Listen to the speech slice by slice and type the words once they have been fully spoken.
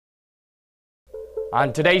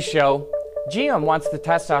On today's show, GM wants to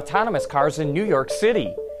test autonomous cars in New York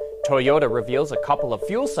City. Toyota reveals a couple of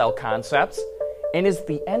fuel cell concepts. And is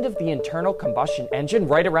the end of the internal combustion engine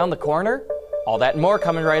right around the corner? All that and more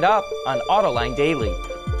coming right up on Autoline Daily.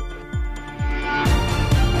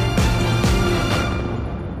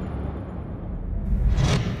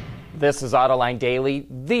 This is Autoline Daily,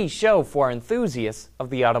 the show for enthusiasts of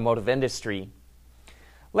the automotive industry.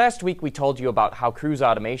 Last week we told you about how Cruise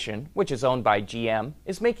Automation, which is owned by GM,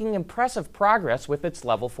 is making impressive progress with its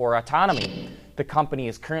Level 4 autonomy. The company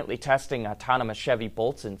is currently testing autonomous Chevy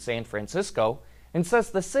Bolts in San Francisco and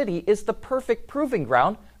says the city is the perfect proving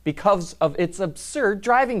ground because of its absurd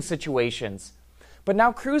driving situations. But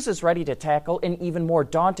now Cruise is ready to tackle an even more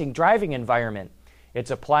daunting driving environment. It's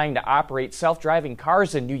applying to operate self-driving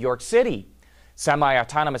cars in New York City.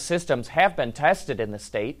 Semi-autonomous systems have been tested in the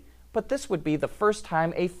state, but this would be the first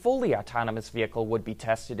time a fully autonomous vehicle would be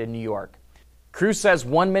tested in New York. Cruise says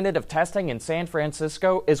 1 minute of testing in San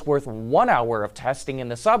Francisco is worth 1 hour of testing in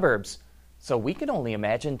the suburbs. So we can only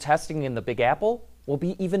imagine testing in the Big Apple will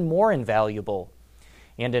be even more invaluable.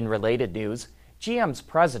 And in related news, GM's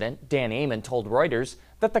president, Dan Ammann, told Reuters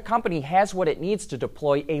that the company has what it needs to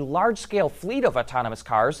deploy a large-scale fleet of autonomous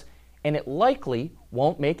cars, and it likely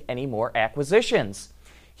won't make any more acquisitions.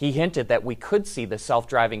 He hinted that we could see the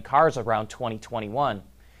self-driving cars around 2021.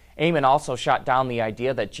 Ammann also shot down the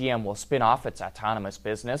idea that GM will spin off its autonomous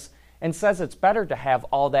business and says it's better to have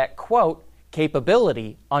all that, quote,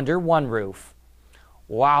 capability under one roof.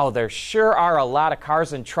 Wow, there sure are a lot of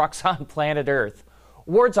cars and trucks on planet Earth.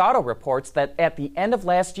 Wards Auto reports that at the end of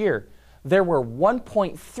last year, there were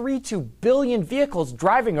 1.32 billion vehicles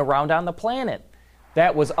driving around on the planet.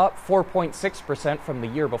 That was up 4.6% from the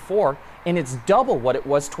year before, and it's double what it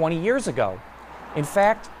was 20 years ago. In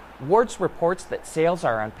fact, Wards reports that sales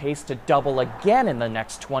are on pace to double again in the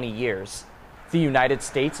next 20 years. The United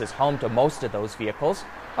States is home to most of those vehicles,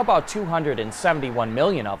 about 271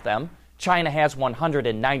 million of them. China has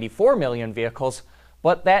 194 million vehicles,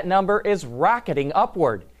 but that number is rocketing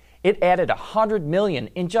upward. It added 100 million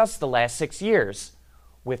in just the last 6 years.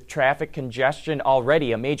 With traffic congestion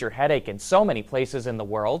already a major headache in so many places in the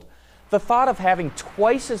world, the thought of having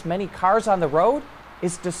twice as many cars on the road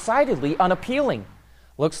is decidedly unappealing.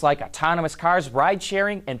 Looks like autonomous cars,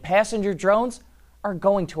 ride-sharing, and passenger drones are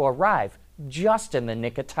going to arrive just in the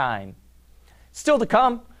nick of time. Still to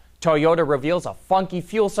come, Toyota reveals a funky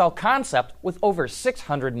fuel cell concept with over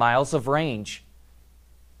 600 miles of range.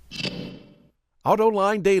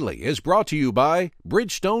 Autoline Daily is brought to you by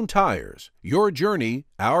Bridgestone Tires, your journey,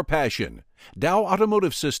 our passion. Dow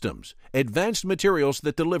Automotive Systems, advanced materials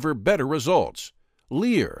that deliver better results.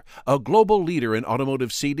 Lear, a global leader in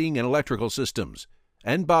automotive seating and electrical systems.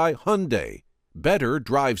 And by Hyundai, better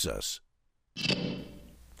drives us.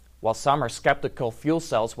 While some are skeptical fuel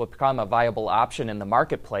cells will become a viable option in the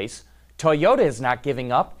marketplace, Toyota is not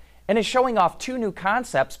giving up and is showing off 2 new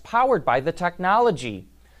concepts powered by the technology.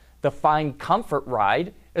 The Find Comfort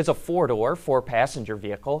Ride is a 4-door, 4-passenger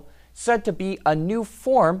vehicle said to be a new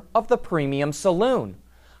form of the premium saloon.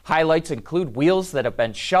 Highlights include wheels that have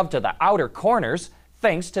been shoved to the outer corners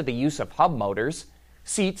thanks to the use of hub motors,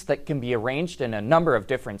 seats that can be arranged in a number of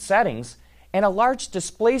different settings, and a large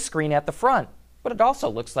display screen at the front. But it also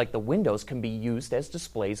looks like the windows can be used as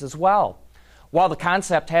displays as well. While the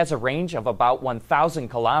concept has a range of about 1,000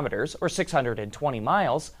 kilometers or 620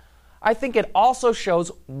 miles, I think it also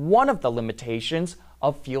shows one of the limitations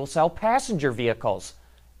of fuel cell passenger vehicles.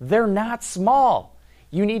 They're not small.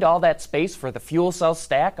 You need all that space for the fuel cell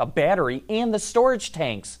stack, a battery, and the storage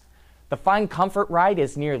tanks. The Find Comfort Ride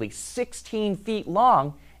is nearly 16 feet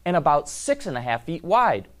long and about 6.5 feet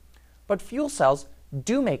wide. But fuel cells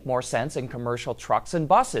do make more sense in commercial trucks and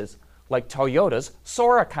buses, like Toyota's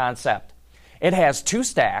Sora concept. It has 2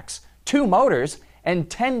 stacks, 2 motors, and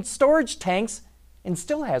 10 storage tanks, and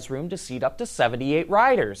still has room to seat up to 78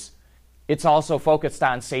 riders. It's also focused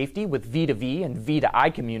on safety with V2V and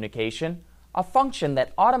V2I communication, a function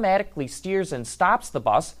that automatically steers and stops the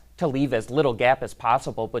bus to leave as little gap as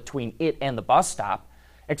possible between it and the bus stop,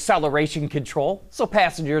 acceleration control so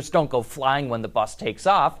passengers don't go flying when the bus takes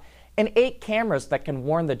off, and 8 cameras that can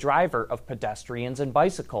warn the driver of pedestrians and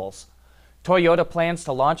bicycles. Toyota plans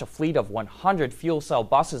to launch a fleet of 100 fuel cell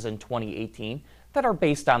buses in 2018 that are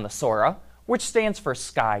based on the Sora, which stands for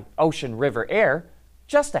Sky, Ocean, River, Air,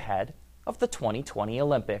 just ahead of the 2020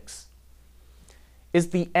 Olympics. Is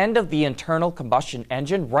the end of the internal combustion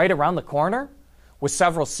engine right around the corner? With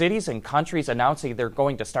several cities and countries announcing they're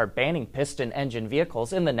going to start banning piston engine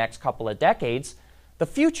vehicles in the next couple of decades, the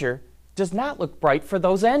future does not look bright for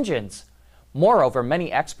those engines. Moreover,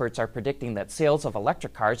 many experts are predicting that sales of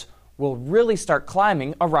electric cars will really start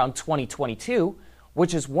climbing around 2022,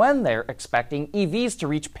 which is when they're expecting EVs to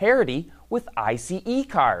reach parity with ICE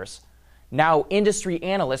cars. Now, industry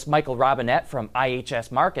analyst Michael Robinette from IHS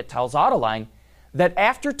Markit tells Autoline that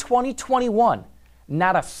after 2021,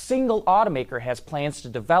 not a single automaker has plans to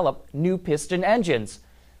develop new piston engines.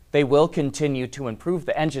 They will continue to improve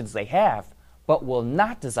the engines they have, but will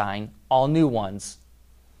not design all new ones.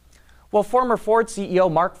 Well, former Ford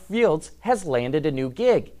CEO Mark Fields has landed a new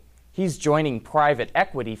gig. He's joining private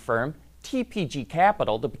equity firm TPG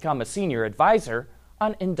Capital to become a senior advisor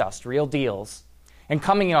on industrial deals. And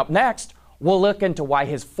coming up next, we'll look into why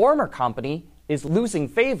his former company is losing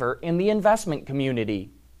favor in the investment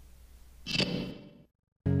community.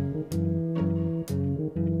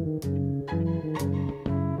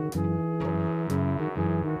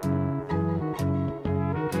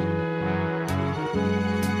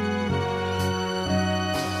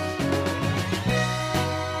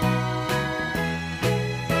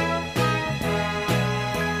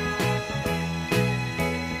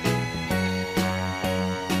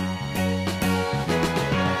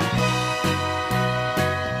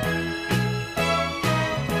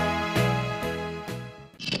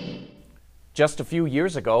 Just a few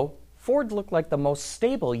years ago, Ford looked like the most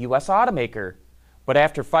stable U.S. automaker. But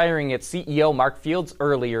after firing its CEO Mark Fields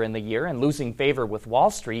earlier in the year and losing favor with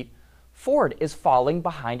Wall Street, Ford is falling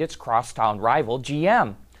behind its crosstown rival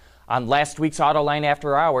GM. On last week's Autoline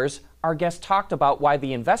After Hours, our guest talked about why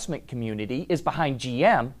the investment community is behind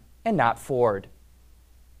GM and not Ford.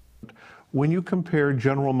 When you compare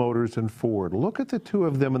General Motors and Ford, look at the two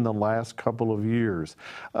of them in the last couple of years.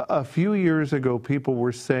 A few years ago, people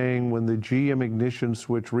were saying when the GM ignition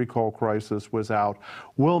switch recall crisis was out,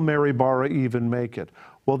 will Mary Barra even make it?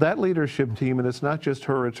 Well, that leadership team, and it's not just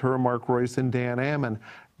her, it's her, Mark Reuss, and Dan Ammann,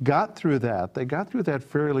 got through that. They got through that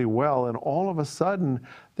fairly well, and all of a sudden,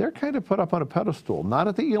 they're kind of put up on a pedestal, not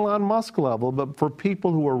at the Elon Musk level, but for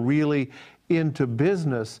people who are really into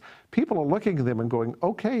business, people are looking at them and going,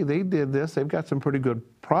 okay, they did this. They've got some pretty good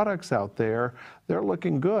products out there. They're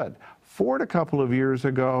looking good. Ford a couple of years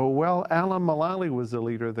ago, well, Alan Mulally was the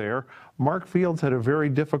leader there. Mark Fields had a very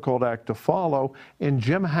difficult act to follow, and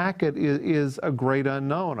Jim Hackett is a great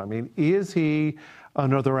unknown. I mean, is he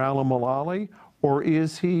another Alan Mulally? Or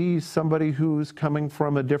is he somebody who's coming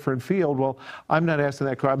from a different field? Well, I'm not asking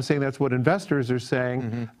that question. I'm saying that's what investors are saying.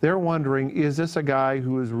 Mm-hmm. They're wondering, is this a guy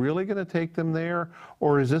who is really going to take them there?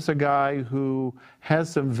 Or is this a guy who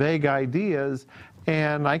has some vague ideas?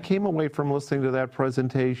 And I came away from listening to that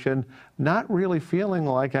presentation not really feeling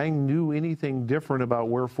like I knew anything different about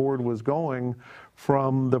where Ford was going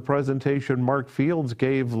from the presentation Mark Fields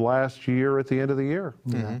gave last year at the end of the year.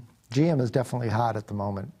 Mm-hmm. GM is definitely hot at the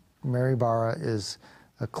moment. Mary Barra is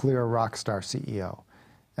a clear rock star CEO.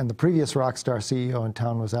 And the previous rock star CEO in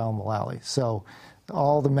town was Al Mulally. So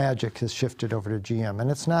all the magic has shifted over to GM.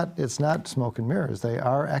 And it's not smoke and mirrors. They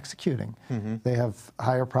are executing. Mm-hmm. They have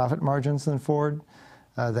higher profit margins than Ford.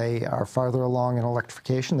 They are farther along in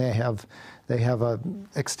electrification. They have a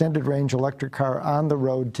extended range electric car on the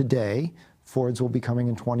road today. Ford's will be coming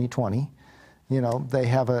in 2020. You know, they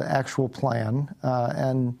have an actual plan,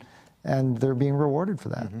 and they're being rewarded for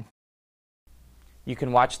that. Mm-hmm. You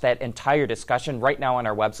can watch that entire discussion right now on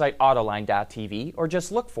our website, Autoline.tv, or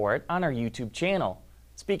just look for it on our YouTube channel.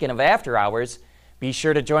 Speaking of after hours, be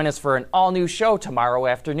sure to join us for an all-new show tomorrow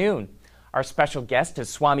afternoon. Our special guest is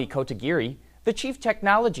Swami Kotagiri, the Chief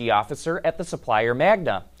Technology Officer at the supplier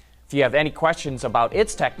Magna. If you have any questions about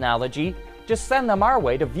its technology, just send them our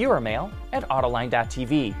way to viewermail at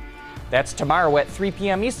Autoline.tv. That's tomorrow at 3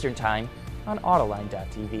 p.m. Eastern Time on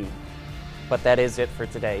Autoline.tv. But that is it for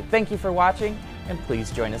today. Thank you for watching, and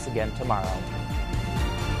please join us again tomorrow.